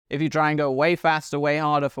if you try and go way faster, way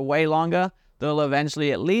harder for way longer, there'll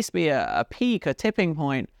eventually at least be a peak, a tipping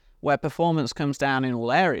point where performance comes down in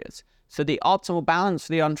all areas. So the optimal balance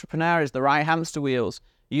for the entrepreneur is the right hamster wheels.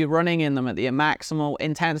 You running in them at the maximal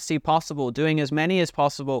intensity possible, doing as many as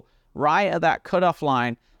possible right at that cutoff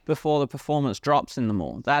line before the performance drops in them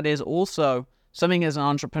all. That is also something as an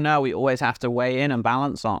entrepreneur we always have to weigh in and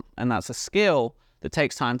balance on, and that's a skill that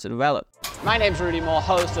takes time to develop. My name's Rudy Moore,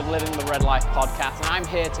 host of Living the Red Life podcast, and I'm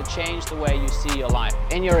here to change the way you see your life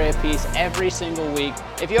in your earpiece every single week.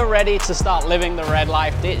 If you're ready to start living the red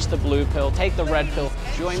life, ditch the blue pill, take the red pill,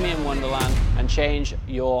 join me in Wonderland, and change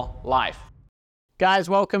your life. Guys,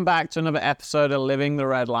 welcome back to another episode of Living the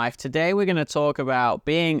Red Life. Today we're going to talk about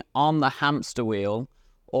being on the hamster wheel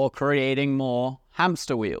or creating more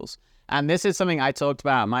hamster wheels. And this is something I talked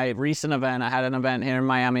about at my recent event. I had an event here in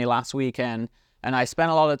Miami last weekend, and I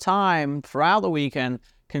spent a lot of time throughout the weekend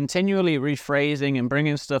continually rephrasing and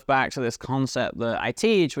bringing stuff back to this concept that I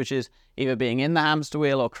teach, which is either being in the hamster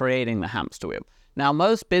wheel or creating the hamster wheel. Now,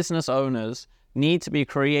 most business owners need to be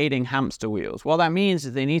creating hamster wheels. What that means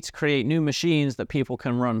is they need to create new machines that people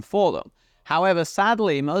can run for them. However,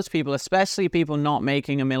 sadly, most people, especially people not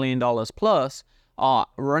making $1 million plus, are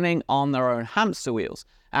running on their own hamster wheels.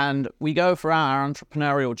 And we go throughout our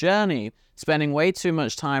entrepreneurial journey spending way too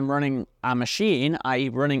much time running a machine, i.e.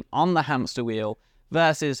 running on the hamster wheel,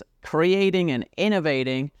 versus creating and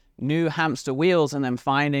innovating new hamster wheels and then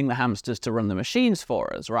finding the hamsters to run the machines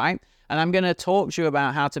for us, right? And I'm going to talk to you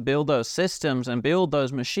about how to build those systems and build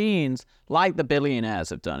those machines like the billionaires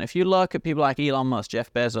have done. If you look at people like Elon Musk,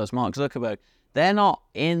 Jeff Bezos, Mark Zuckerberg, they're not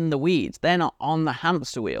in the weeds. They're not on the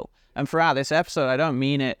hamster wheel. And throughout this episode, I don't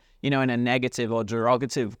mean it, in a negative or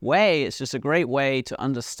derogative way. It's just a great way to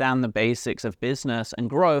understand the basics of business and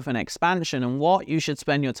growth and expansion and what you should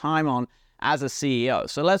spend your time on as a CEO.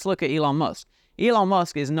 So let's look at Elon Musk. Elon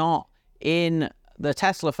Musk is not in the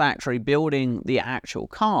Tesla factory building the actual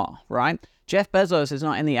car, right? Jeff Bezos is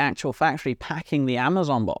not in the actual factory packing the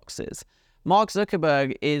Amazon boxes. Mark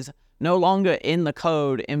Zuckerberg is no longer in the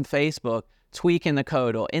code in Facebook, tweaking the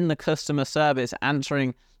code, or in the customer service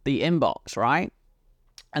answering the inbox, right?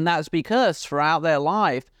 And that's because throughout their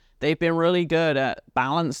life, they've been really good at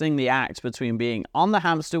balancing the act between being on the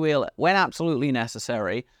hamster wheel when absolutely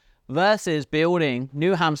necessary versus building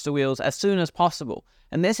new hamster wheels as soon as possible.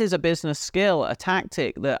 And this is a business skill, a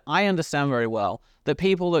tactic that I understand very well, that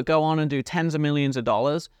people that go on and do tens of millions of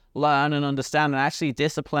dollars learn and understand and actually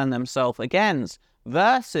discipline themselves against,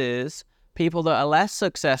 versus people that are less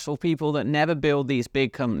successful, people that never build these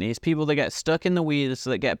big companies, people that get stuck in the weeds,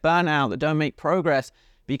 that get burnt out, that don't make progress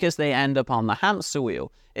because they end up on the hamster wheel.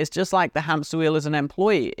 It's just like the hamster wheel as an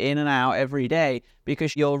employee, in and out every day,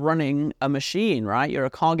 because you're running a machine, right? You're a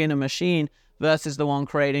cog in a machine versus the one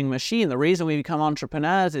creating a machine. The reason we become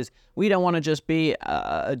entrepreneurs is we don't want to just be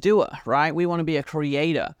a doer, right? We want to be a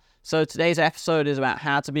creator. So today's episode is about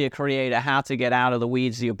how to be a creator, how to get out of the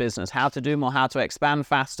weeds of your business, how to do more, how to expand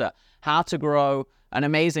faster, how to grow an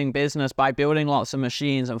amazing business by building lots of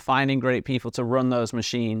machines and finding great people to run those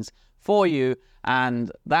machines for you.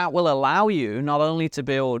 And that will allow you not only to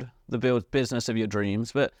build the business of your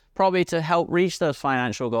dreams, but probably to help reach those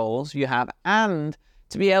financial goals you have, and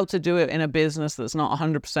to be able to do it in a business that's not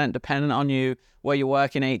 100% dependent on you, where you're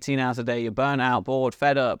working 18 hours a day, you're burnt out, bored,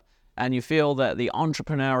 fed up, and you feel that the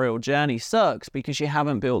entrepreneurial journey sucks because you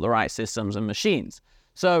haven't built the right systems and machines.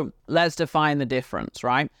 So let's define the difference,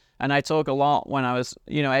 right? And I talk a lot when I was,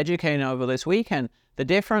 educating over this weekend, the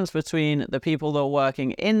difference between the people that are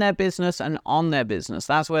working in their business and on their business.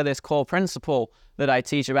 That's where this core principle that I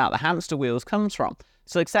teach about the hamster wheels comes from.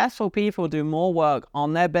 Successful people do more work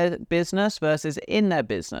on their business versus in their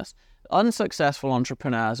business. Unsuccessful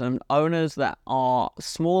entrepreneurs and owners that are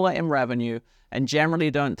smaller in revenue and generally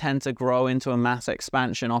don't tend to grow into a mass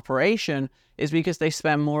expansion operation is because they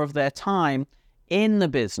spend more of their time in the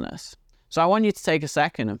business. So I want you to take a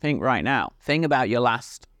second and think right now. Think about your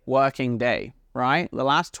last working day, right? The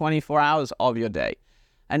last 24 hours of your day,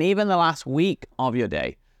 and even the last week of your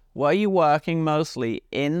day. Were you working mostly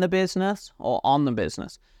in the business or on the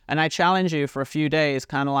business? And I challenge you for a few days,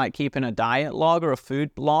 kind of like keeping a diet log or a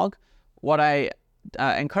food log. What I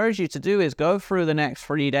encourage you to do is go through the next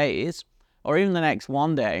 3 days or even the next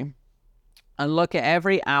 1 day and look at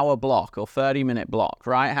every hour block or 30-minute block,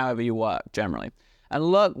 right? However you work generally. And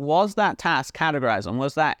look, was that task categorized, and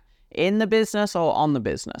was that in the business or on the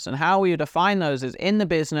business? And how we define those is in the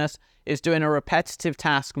business is doing a repetitive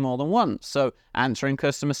task more than once. So answering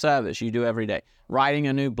customer service, you do every day. Writing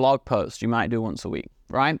a new blog post, you might do once a week,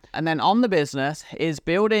 right? And then on the business is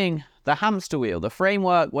building the hamster wheel, the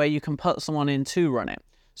framework where you can put someone in to run it.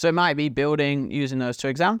 So it might be building, using those two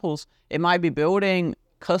examples, it might be building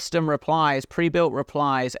custom replies, pre-built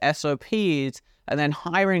replies, SOPs, and then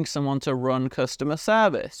hiring someone to run customer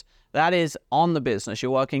service. That is on the business. You're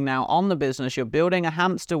working now on the business. You're building a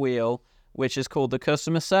hamster wheel, which is called the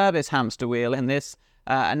customer service hamster wheel in this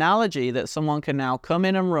analogy, that someone can now come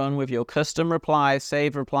in and run with your custom replies,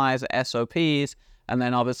 saved replies, SOPs, and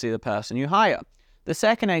then obviously the person you hire. The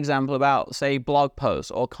second example about, say, blog posts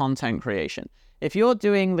or content creation. If you're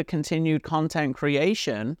doing the continued content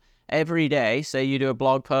creation every day, say you do a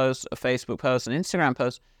blog post, a Facebook post, an Instagram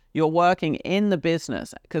post, you're working in the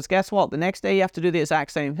business. Because guess what? The next day you have to do the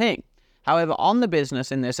exact same thing. However, on the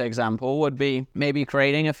business in this example would be maybe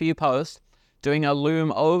creating a few posts, doing a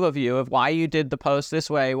Loom overview of why you did the post this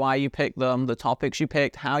way, why you picked them, the topics you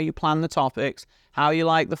picked, how you plan the topics, how you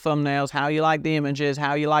like the thumbnails, how you like the images,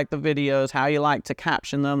 how you like the videos, how you like to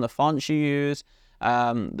caption them, the fonts you use,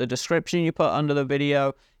 the description you put under the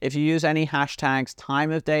video, if you use any hashtags,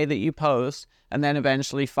 time of day that you post, and then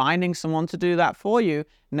eventually finding someone to do that for you.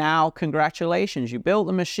 Now, congratulations, you built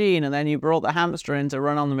the machine and then you brought the hamster in to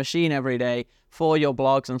run on the machine every day for your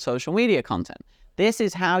blogs and social media content. This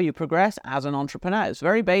is how you progress as an entrepreneur. It's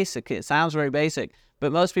very basic. It sounds very basic,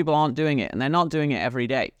 but most people aren't doing it, and they're not doing it every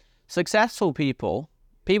day. Successful people,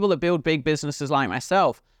 people that build big businesses like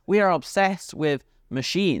myself, we are obsessed with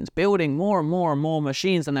machines, building more and more and more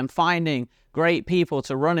machines, and then finding great people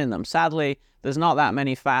to run in them. Sadly, there's not that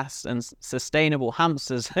many fast and sustainable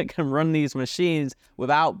hamsters that can run these machines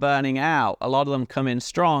without burning out. A lot of them come in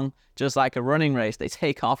strong, just like a running race. They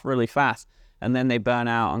take off really fast, and then they burn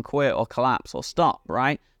out and quit or collapse or stop,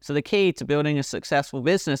 right? So the key to building a successful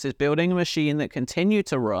business is building a machine that continues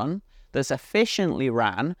to run, that's efficiently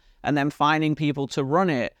ran, and then finding people to run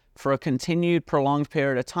it for a continued prolonged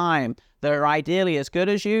period of time that are ideally as good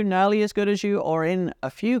as you, nearly as good as you, or in a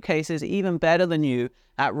few cases, even better than you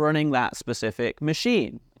at running that specific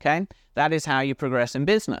machine, okay? That is how you progress in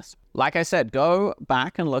business. Like I said, go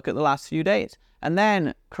back and look at the last few days, and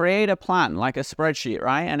then create a plan, like a spreadsheet,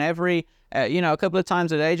 right? And every, a couple of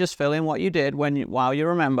times a day, just fill in what you did while you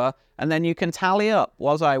remember, and then you can tally up,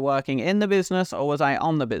 was I working in the business or was I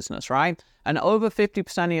on the business, right? And over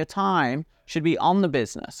 50% of your time should be on the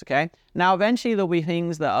business, okay? Now, eventually there'll be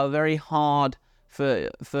things that are very hard for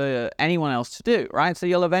anyone else to do, right? So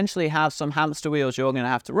you'll eventually have some hamster wheels you're going to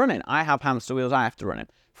have to run in. I have hamster wheels I have to run in.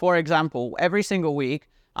 For example, every single week,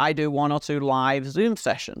 I do 1 or 2 live Zoom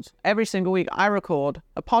sessions. Every single week, I record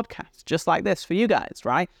a podcast just like this for you guys,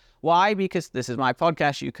 right? Why? Because this is my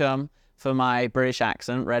podcast. You come for my British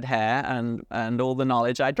accent, red hair, and all the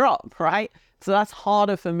knowledge I drop, right? So that's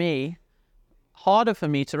harder for me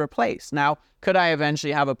to replace. Now, could I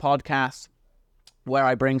eventually have a podcast where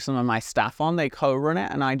I bring some of my staff on, they co-run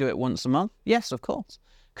it, and I do it once a month? Yes, of course.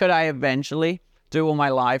 Could I eventually do all my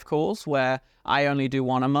live calls where I only do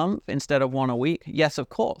 1 a month instead of 1 a week? Yes, of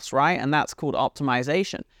course, right? And that's called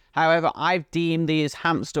optimization. However, I've deemed these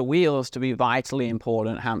hamster wheels to be vitally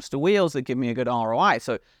important hamster wheels that give me a good ROI.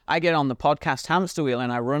 So I get on the podcast hamster wheel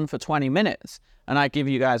and I run for 20 minutes and I give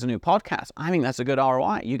you guys a new podcast. I think that's a good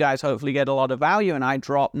ROI. You guys hopefully get a lot of value, and I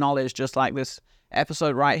drop knowledge just like this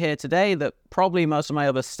episode right here today that probably most of my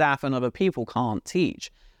other staff and other people can't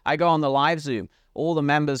teach. I go on the live Zoom. All the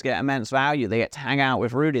members get immense value. They get to hang out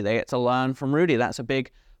with Rudy. They get to learn from Rudy. That's a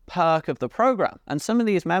big perk of the program. And some of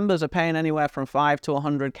these members are paying anywhere from 5 to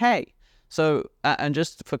 100K. So, and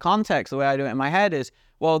just for context, the way I do it in my head is,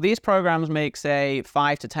 well, these programs make, say,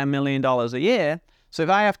 $5 to $10 million a year. So if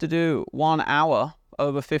I have to do 1 hour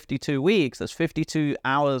over 52 weeks, that's 52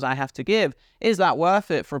 hours I have to give. Is that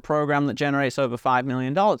worth it for a program that generates over $5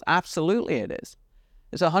 million? Absolutely it is.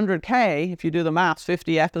 It's 100K, if you do the maths,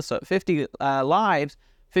 50 lives,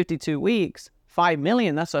 52 weeks, 5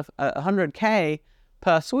 million, that's a 100K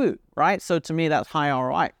per swoop, right? So to me, that's high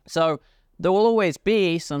ROI. So there will always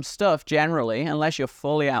be some stuff generally, unless you're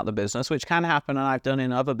fully out of the business, which can happen and I've done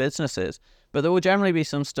in other businesses, but there will generally be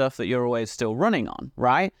some stuff that you're always still running on,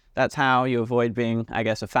 right? That's how you avoid being, I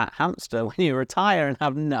guess, a fat hamster when you retire and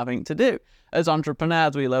have nothing to do. As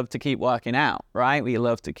entrepreneurs, we love to keep working out, right? We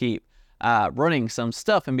love to keep running some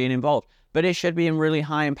stuff and being involved, but it should be in really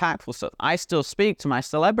high impactful stuff. I still speak to my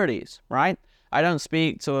celebrities, right? I don't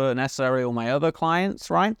speak to necessarily all my other clients,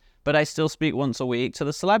 right? But I still speak once a week to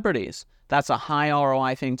the celebrities. That's a high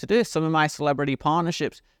ROI thing to do. Some of my celebrity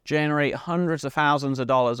partnerships generate hundreds of thousands of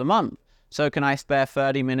dollars a month. So can I spare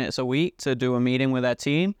 30 minutes a week to do a meeting with their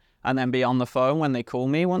team and then be on the phone when they call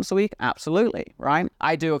me once a week? Absolutely, right?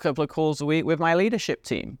 I do a couple of calls a week with my leadership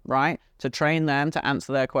team, right? To train them, to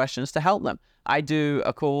answer their questions, to help them. I do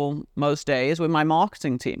a call most days with my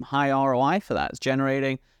marketing team. High ROI for that. It's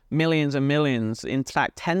generating millions and millions, in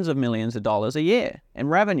fact, tens of millions of dollars a year in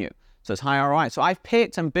revenue. So it's high ROI. So I've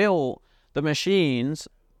picked and built the machines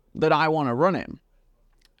that I want to run in.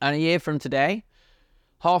 And a year from today,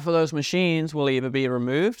 half of those machines will either be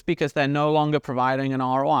removed because they're no longer providing an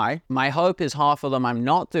ROI. My hope is half of them I'm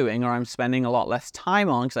not doing, or I'm spending a lot less time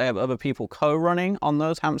on because I have other people co-running on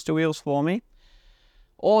those hamster wheels for me.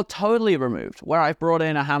 Or totally removed, where I've brought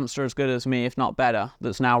in a hamster as good as me, if not better,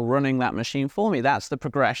 that's now running that machine for me. That's the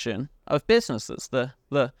progression of business. That's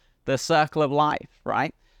the circle of life,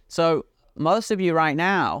 right? So most of you right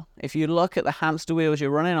now, if you look at the hamster wheels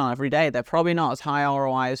you're running on every day, they're probably not as high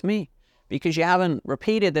ROI as me, because you haven't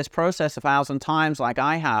repeated this process 1,000 times like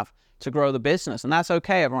I have to grow the business. And that's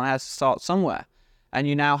okay. Everyone has to start somewhere. And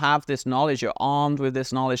you now have this knowledge. You're armed with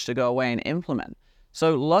this knowledge to go away and implement.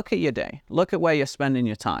 So look at your day. Look at where you're spending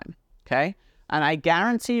your time, okay? And I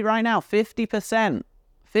guarantee right now, 50%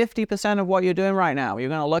 of what you're doing right now, you're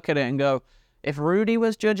going to look at it and go, if Rudy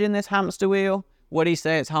was judging this hamster wheel, would he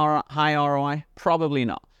say it's high ROI? Probably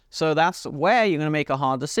not. So that's where you're going to make a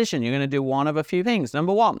hard decision. You're going to do one of a few things.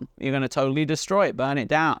 Number one, you're going to totally destroy it, burn it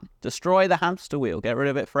down. Destroy the hamster wheel, get rid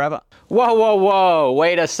of it forever. Whoa,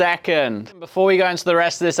 wait a second. Before we go into the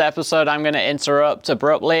rest of this episode, I'm going to interrupt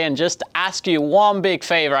abruptly and just ask you one big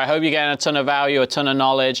favor. I hope you're getting a ton of value, a ton of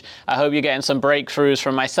knowledge. I hope you're getting some breakthroughs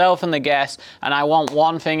from myself and the guests, and I want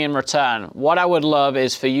one thing in return. What I would love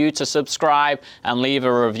is for you to subscribe and leave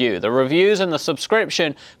a review. The reviews and the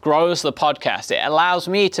subscription grows the podcast. It allows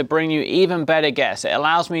me to bring you even better guests. It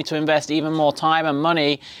allows me to invest even more time and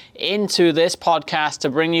money into this podcast to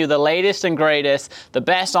bring you the latest and greatest, the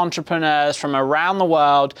best entrepreneurs from around the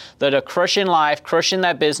world that are crushing life, crushing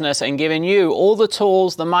their business, and giving you all the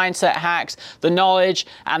tools, the mindset hacks, the knowledge,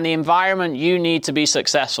 and the environment you need to be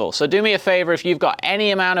successful. So do me a favor, if you've got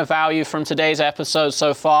any amount of value from today's episode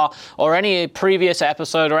so far, or any previous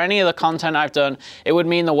episode, or any of the content I've done, it would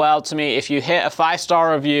mean the world to me if you hit a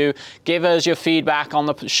 5-star review, give us your feedback on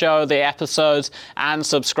the show, the episodes, and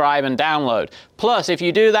subscribe and download. Plus, if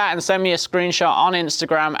you do that and send me a screenshot on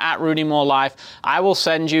Instagram at RudyMooreLife, I will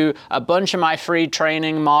send you a bunch of my free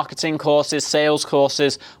training, marketing courses, sales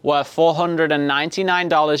courses worth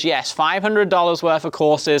 $499. Yes, $500 worth of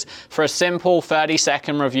courses for a simple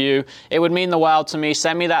 30-second review. It would mean the world to me.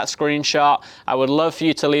 Send me that screenshot. I would love for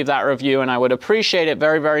you to leave that review, and I would appreciate it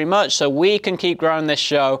very, very much so we can keep growing this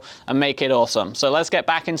show and make it awesome. So let's get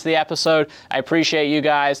back into the episode. I appreciate you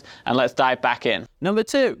guys, and let's dive back in. Number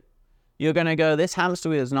 2. You're going to go, this hamster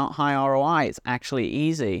wheel is not high ROI. It's actually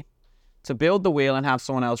easy to build the wheel and have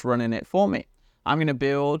someone else running it for me. I'm going to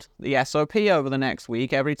build the SOP over the next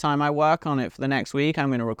week. Every time I work on it for the next week, I'm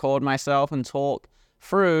going to record myself and talk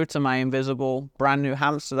through to my invisible brand new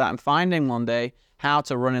hamster that I'm finding one day how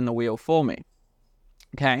to run in the wheel for me.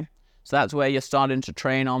 Okay? So that's where you're starting to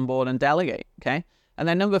train, onboard, and delegate. Okay? And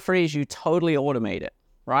then number 3 is you totally automate it,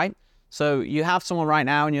 right? So you have someone right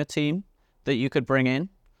now in your team that you could bring in.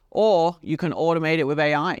 Or you can automate it with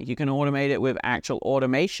AI. You can automate it with actual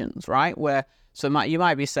automations, right? You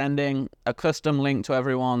might be sending a custom link to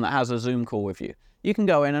everyone that has a Zoom call with you. You can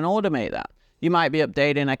go in and automate that. You might be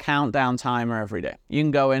updating a countdown timer every day. You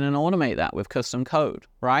can go in and automate that with custom code,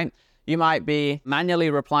 right? You might be manually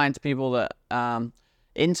replying to people that want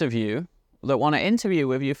to interview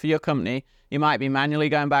with you for your company. You might be manually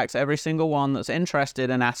going back to every single one that's interested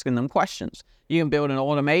and asking them questions. You can build an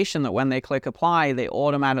automation that when they click apply, they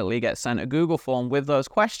automatically get sent a Google form with those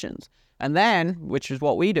questions. And then, which is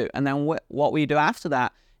what we do, and then what we do after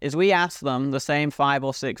that is we ask them the same 5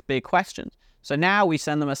 or 6 big questions. So now we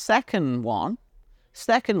send them a second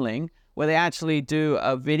link, where they actually do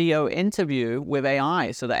a video interview with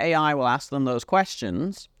AI. So the AI will ask them those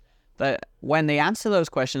questions. That when they answer those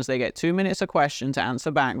questions, they get 2 minutes a question to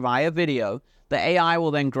answer back via video. The AI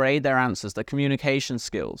will then grade their answers, the communication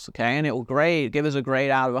skills, okay? And it will give us a grade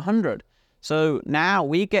out of 100. So now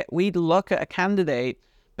we look at a candidate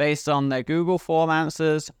based on their Google form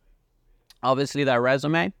answers, obviously their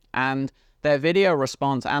resume, and their video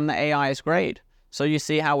response and the AI's grade. So you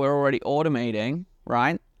see how we're already automating,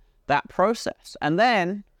 right, that process. And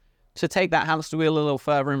then to take that hamster wheel a little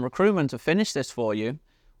further in recruitment to finish this for you,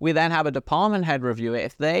 we then have a department head review it.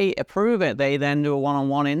 If they approve it, they then do a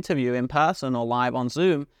one-on-one interview in person or live on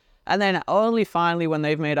Zoom. And then only finally, when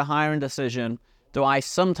they've made a hiring decision, do I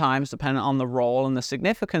sometimes, depending on the role and the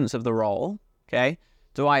significance of the role, okay,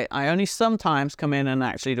 I only sometimes come in and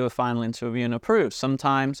actually do a final interview and approve.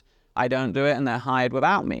 Sometimes I don't do it and they're hired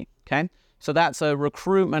without me, okay? So that's a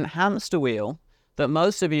recruitment hamster wheel that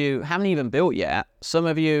most of you haven't even built yet. Some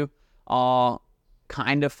of you are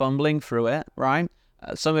kind of fumbling through it, right?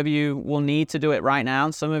 Some of you will need to do it right now,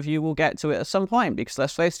 and some of you will get to it at some point, because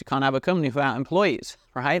let's face it, you can't have a company without employees,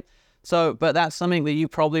 right? So, but that's something that you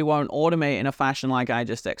probably won't automate in a fashion like I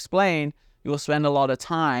just explained. You'll spend a lot of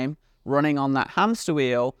time running on that hamster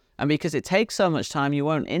wheel, and because it takes so much time, you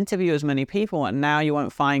won't interview as many people, and now you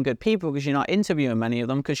won't find good people because you're not interviewing many of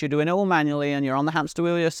them, because you're doing it all manually, and you're on the hamster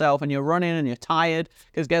wheel yourself, and you're running, and you're tired,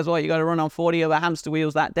 because guess what? You got to run on 40 other hamster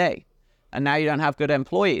wheels that day. And now you don't have good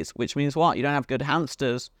employees, which means what? You don't have good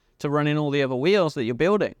hamsters to run in all the other wheels that you're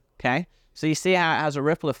building, okay? So you see how it has a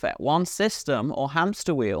ripple effect. One system or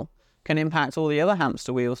hamster wheel can impact all the other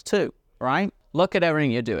hamster wheels too, right? Look at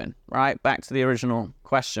everything you're doing, right? Back to the original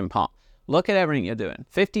question part. Look at everything you're doing.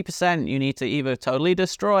 50% you need to either totally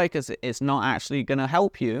destroy because it's not actually going to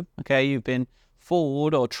help you, okay? You've been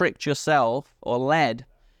fooled or tricked yourself or led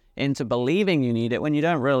into believing you need it when you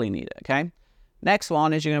don't really need it, okay? Next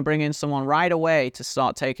one is you're going to bring in someone right away to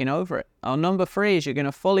start taking over it. Number 3 is you're going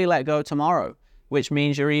to fully let go tomorrow, which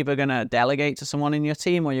means you're either going to delegate to someone in your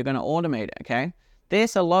team or you're going to automate it, okay?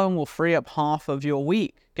 This alone will free up half of your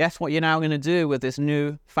week. Guess what you're now going to do with this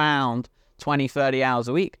new found 20, 30 hours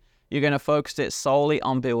a week? You're going to focus it solely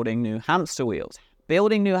on building new hamster wheels.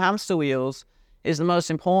 Building new hamster wheels is the most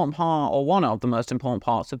important part, or one of the most important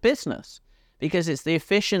parts of business, because it's the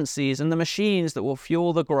efficiencies and the machines that will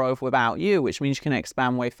fuel the growth without you, which means you can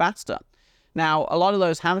expand way faster. Now, a lot of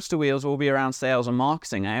those hamster wheels will be around sales and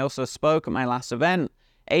marketing. I also spoke at my last event,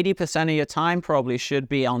 80% of your time probably should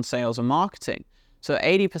be on sales and marketing. So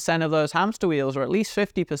 80% of those hamster wheels, or at least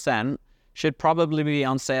 50%, should probably be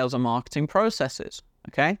on sales and marketing processes,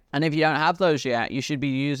 okay? And if you don't have those yet, you should be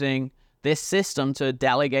using this system to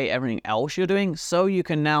delegate everything else you're doing so you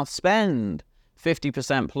can now spend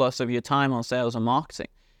 50% plus of your time on sales and marketing.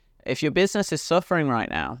 If your business is suffering right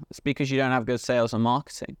now, it's because you don't have good sales and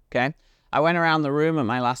marketing, okay? I went around the room at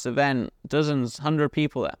my last event, dozens, 100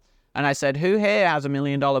 people there, and I said, who here has $1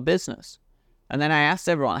 million business? And then I asked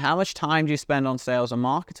everyone, how much time do you spend on sales and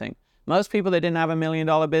marketing? Most people that didn't have $1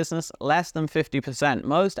 million business, less than 50%.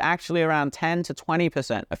 Most actually around 10 to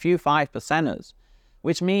 20%, a few 5%ers,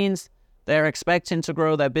 which means they're expecting to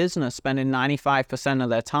grow their business, spending 95% of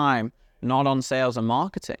their time not on sales and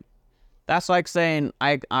marketing. That's like saying,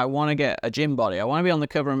 I want to get a gym body. I want to be on the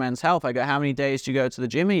cover of Men's Health. I go, how many days do you go to the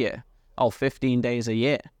gym a year? Oh, 15 days a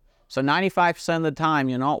year. So 95% of the time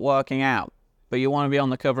you're not working out, but you want to be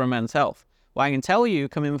on the cover of Men's Health. Well, I can tell you,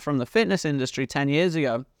 coming from the fitness industry 10 years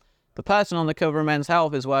ago, the person on the cover of Men's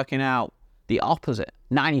Health is working out the opposite,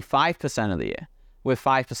 95% of the year, with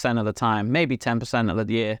 5% of the time, maybe 10% of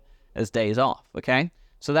the year as days off, okay?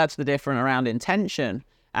 So that's the difference around intention.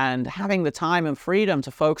 And having the time and freedom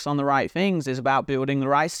to focus on the right things is about building the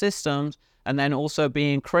right systems, and then also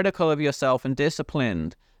being critical of yourself and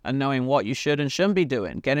disciplined and knowing what you should and shouldn't be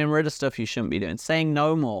doing, getting rid of stuff you shouldn't be doing, saying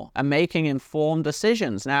no more, and making informed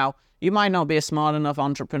decisions. Now, you might not be a smart enough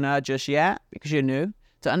entrepreneur just yet because you're new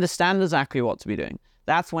to understand exactly what to be doing.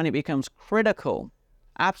 That's when it becomes critical,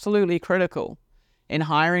 absolutely critical, in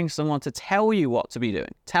hiring someone to tell you what to be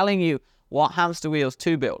doing, telling you what hamster wheels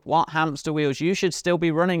to build, what hamster wheels you should still be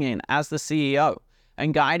running in as the CEO,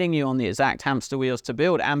 and guiding you on the exact hamster wheels to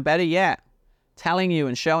build, and better yet, telling you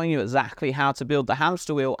and showing you exactly how to build the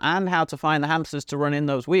hamster wheel and how to find the hamsters to run in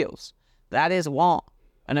those wheels. That is what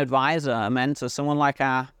an advisor, a mentor, someone like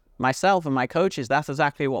myself and my coaches, that's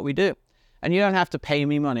exactly what we do. And you don't have to pay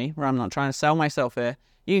me money, or I'm not trying to sell myself here.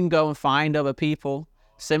 You can go and find other people,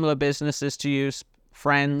 similar businesses to you,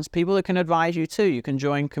 friends, people that can advise you too. You can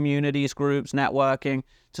join communities, groups, networking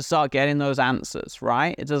to start getting those answers,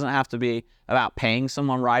 right? It doesn't have to be about paying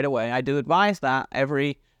someone right away. I do advise that.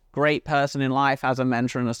 Every great person in life has a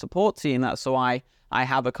mentor and a support team. That's why I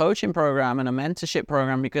have a coaching program and a mentorship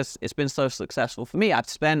program, because it's been so successful for me. I've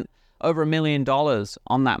spent over $1 million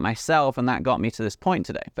on that myself, and that got me to this point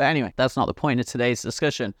today. But anyway, that's not the point of today's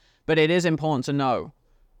discussion. But it is important to know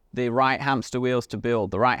the right hamster wheels to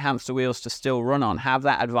build, the right hamster wheels to still run on. Have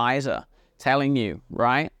that advisor telling you,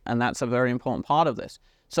 right? And that's a very important part of this.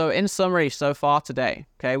 So in summary, so far today,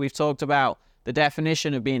 okay, we've talked about the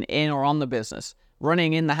definition of being in or on the business,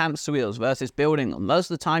 running in the hamster wheels versus building them.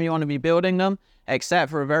 Most of the time you want to be building them,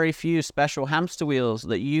 except for a very few special hamster wheels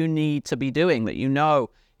that you need to be doing, that you know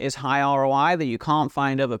is high ROI, that you can't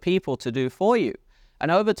find other people to do for you.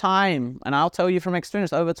 And over time, and I'll tell you from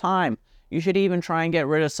experience, over time, you should even try and get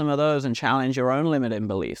rid of some of those and challenge your own limiting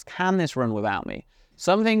beliefs. Can this run without me?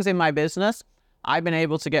 Some things in my business I've been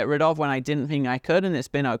able to get rid of when I didn't think I could, and it's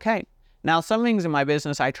been okay. Now, some things in my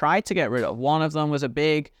business I tried to get rid of. One of them was a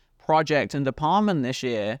big project and department this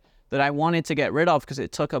year that I wanted to get rid of because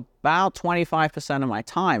it took about 25% of my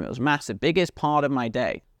time. It was massive, biggest part of my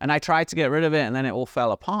day. And I tried to get rid of it and then it all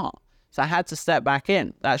fell apart. So I had to step back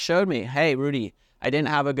in. That showed me, hey, Rudy, I didn't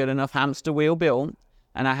have a good enough hamster wheel built.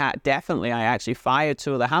 And I actually fired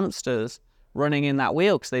 2 of the hamsters running in that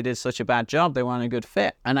wheel because they did such a bad job. They weren't a good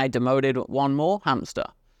fit. And I demoted 1 more hamster.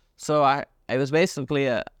 So it was basically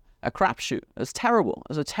a crapshoot. It was terrible. It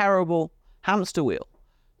was a terrible hamster wheel.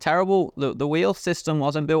 Terrible. The wheel system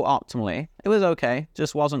wasn't built optimally. It was okay,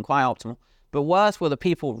 just wasn't quite optimal. But worse were the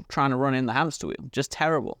people trying to run in the hamster wheel. Just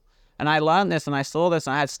terrible. And I learned this and I saw this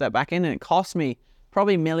and I had to step back in, and it cost me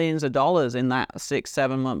probably millions of dollars in that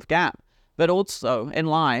 6-7 month gap. But also in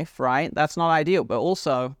life, right, that's not ideal. But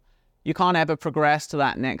also, you can't ever progress to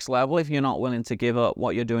that next level if you're not willing to give up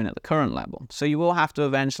what you're doing at the current level. So you will have to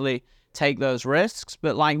eventually take those risks.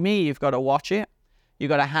 But like me, you've got to watch it. You've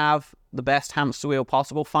got to have the best hamster wheel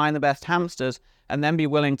possible, find the best hamsters, and then be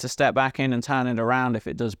willing to step back in and turn it around if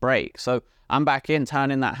it does break. So I'm back in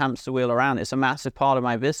turning that hamster wheel around. It's a massive part of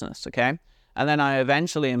my business, okay? And then I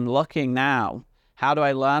eventually am looking now, how do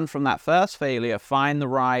I learn from that first failure, find the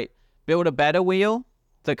right, build a better wheel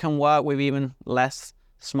that can work with even less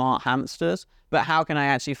smart hamsters, but how can I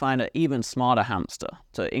actually find an even smarter hamster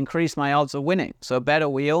to increase my odds of winning? So a better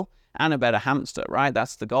wheel and a better hamster, right?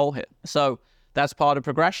 That's the goal here. So that's part of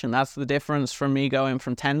progression. That's the difference from me going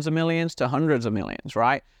from tens of millions to hundreds of millions,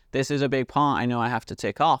 right? This is a big part I know I have to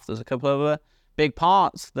tick off. There's a couple of other big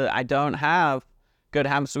parts that I don't have good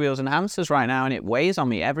hamster wheels and hamsters right now, and it weighs on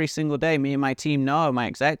me every single day. Me and my team know, my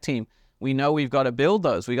exec team, we know we've got to build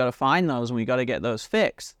those. We got to find those and we got to get those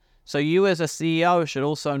fixed. So you as a CEO should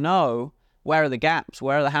also know, where are the gaps?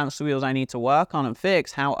 Where are the hamster wheels I need to work on and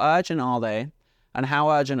fix? How urgent are they? And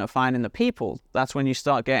how urgent are finding the people? That's when you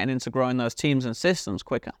start getting into growing those teams and systems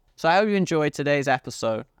quicker. So I hope you enjoyed today's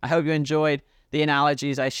episode. I hope you enjoyed the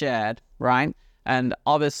analogies I shared, right? And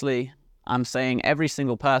obviously, I'm saying every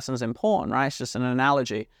single person is important, right? It's just an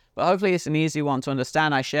analogy. But hopefully it's an easy one to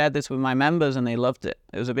understand. I shared this with my members and they loved it.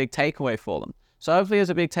 It was a big takeaway for them. So hopefully it's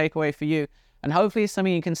a big takeaway for you. And hopefully it's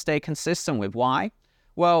something you can stay consistent with. Why?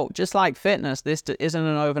 Well, just like fitness, this isn't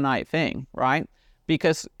an overnight thing, right?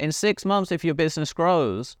 Because in 6 months, if your business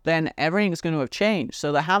grows, then everything's going to have changed.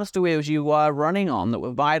 So the hamster wheels you were running on that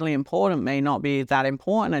were vitally important may not be that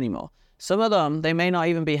important anymore. Some of them, they may not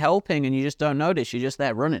even be helping and you just don't notice. You're just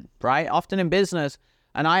there running, right? Often in business,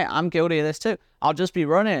 and I'm guilty of this too, I'll just be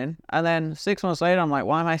running and then 6 months later, I'm like,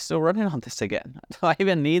 why am I still running on this again? Do I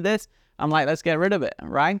even need this? I'm like, let's get rid of it,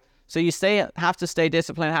 right? So you have to stay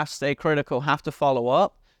disciplined, have to stay critical, have to follow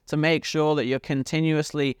up to make sure that you're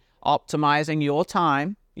continuously optimizing your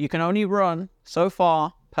time. You can only run so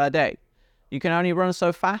far per day. You can only run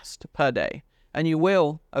so fast per day. And you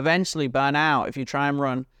will eventually burn out if you try and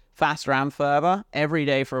run faster and further every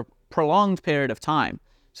day for a prolonged period of time.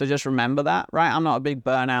 So just remember that, right? I'm not a big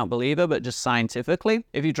burnout believer, but just scientifically,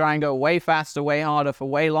 if you try and go way faster, way harder for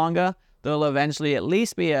way longer, there'll eventually at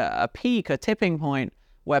least be a peak, a tipping point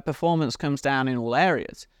where performance comes down in all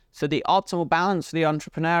areas. So the optimal balance for the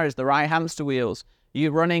entrepreneur is the right hamster wheels.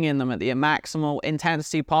 You running in them at the maximal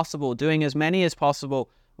intensity possible, doing as many as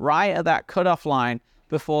possible right at that cutoff line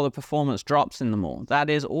before the performance drops in them all. That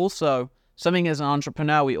is also something as an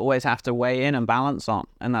entrepreneur we always have to weigh in and balance on.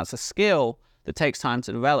 And that's a skill that takes time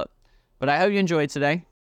to develop. But I hope you enjoyed today.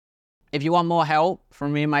 If you want more help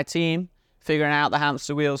from me and my team, figuring out the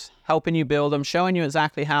hamster wheels, helping you build them, showing you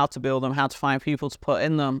exactly how to build them, how to find people to put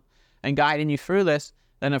in them, and guiding you through this,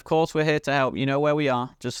 then of course we're here to help. You know where we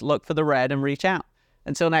are. Just look for the red and reach out.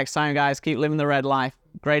 Until next time, guys, keep living the red life.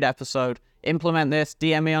 Great episode. Implement this.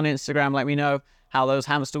 DM me on Instagram. Let me know how those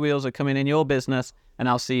hamster wheels are coming in your business, and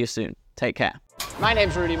I'll see you soon. Take care. My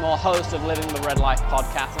name's Rudy Moore, host of Living the Red Life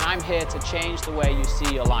podcast, and I'm here to change the way you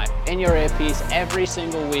see your life in your earpiece every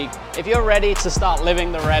single week. If you're ready to start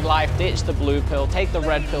living the red life, ditch the blue pill, take the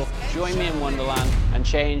red pill, join me in Wonderland, and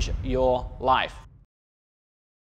change your life.